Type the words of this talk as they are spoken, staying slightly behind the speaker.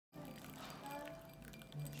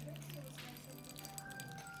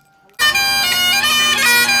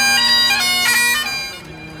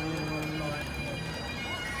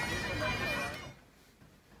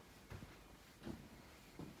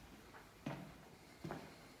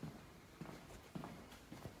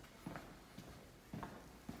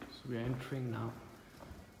we're entering now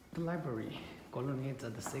the library. Colonnades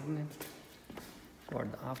at the signet for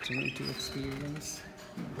the afternoon tea experience.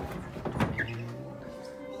 And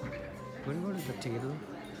we'll go to the table.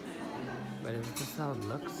 But this is how it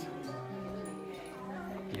looks.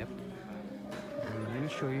 Yep. And let me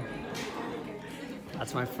show you.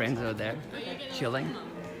 That's my friends over there chilling.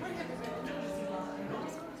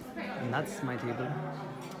 And that's my table.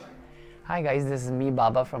 Hi guys, this is me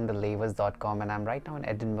Baba from thelavers.com, and I'm right now in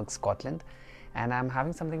Edinburgh, Scotland, and I'm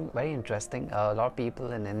having something very interesting. A lot of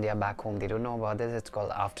people in India back home, they don't know about this. It's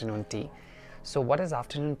called afternoon tea. So what is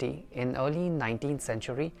afternoon tea? In early 19th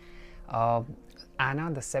century,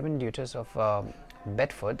 Anna, the 7 daughters of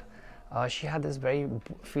Bedford, she had this very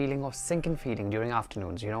feeling of sinking feeling during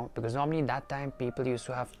afternoons, you know, because normally that time people used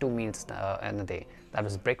to have 2 meals in a day. That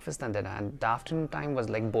was breakfast and dinner, and the afternoon time was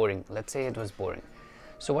like boring. Let's say it was boring.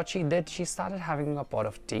 So what she did, she started having a pot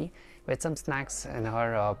of tea with some snacks in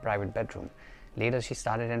her private bedroom. Later she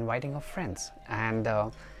started inviting her friends, and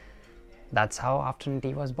that's how afternoon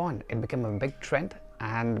tea was born. It became a big trend,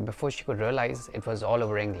 and before she could realize, it was all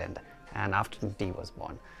over England and afternoon tea was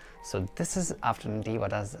born. So this is afternoon tea,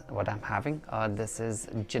 what I'm having. This is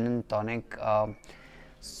gin and tonic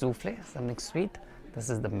souffle, something sweet.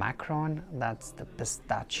 This is the macaron, that's the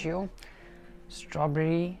pistachio,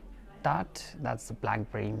 strawberry tart, that's the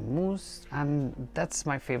blackberry mousse, and that's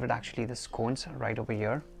my favorite actually, the scones right over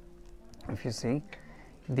here. If you see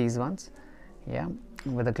these ones, yeah,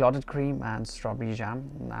 with the clotted cream and strawberry jam,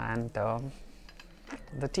 and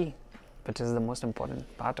the tea, which is the most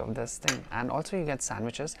important part of this thing. And also you get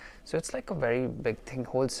sandwiches, so it's like a very big thing,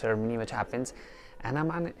 whole ceremony which happens. And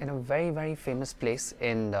I'm in a very famous place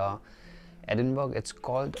in Edinburgh. It's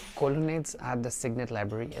called Colonnades at the Signet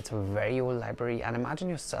Library. It's a very old library, and imagine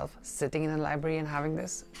yourself sitting in a library and having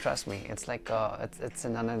this. Trust me, it's like it's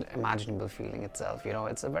an unimaginable feeling itself, you know.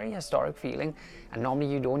 It's a very historic feeling, and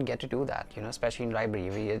normally you don't get to do that, you know, especially in library.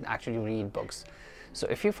 We actually read books. So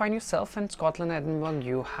if you find yourself in Scotland, Edinburgh,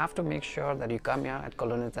 you have to make sure that you come here at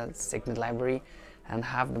Colonnades at Signet Library and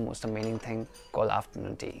have the most amazing thing called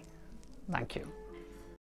afternoon tea. Thank you.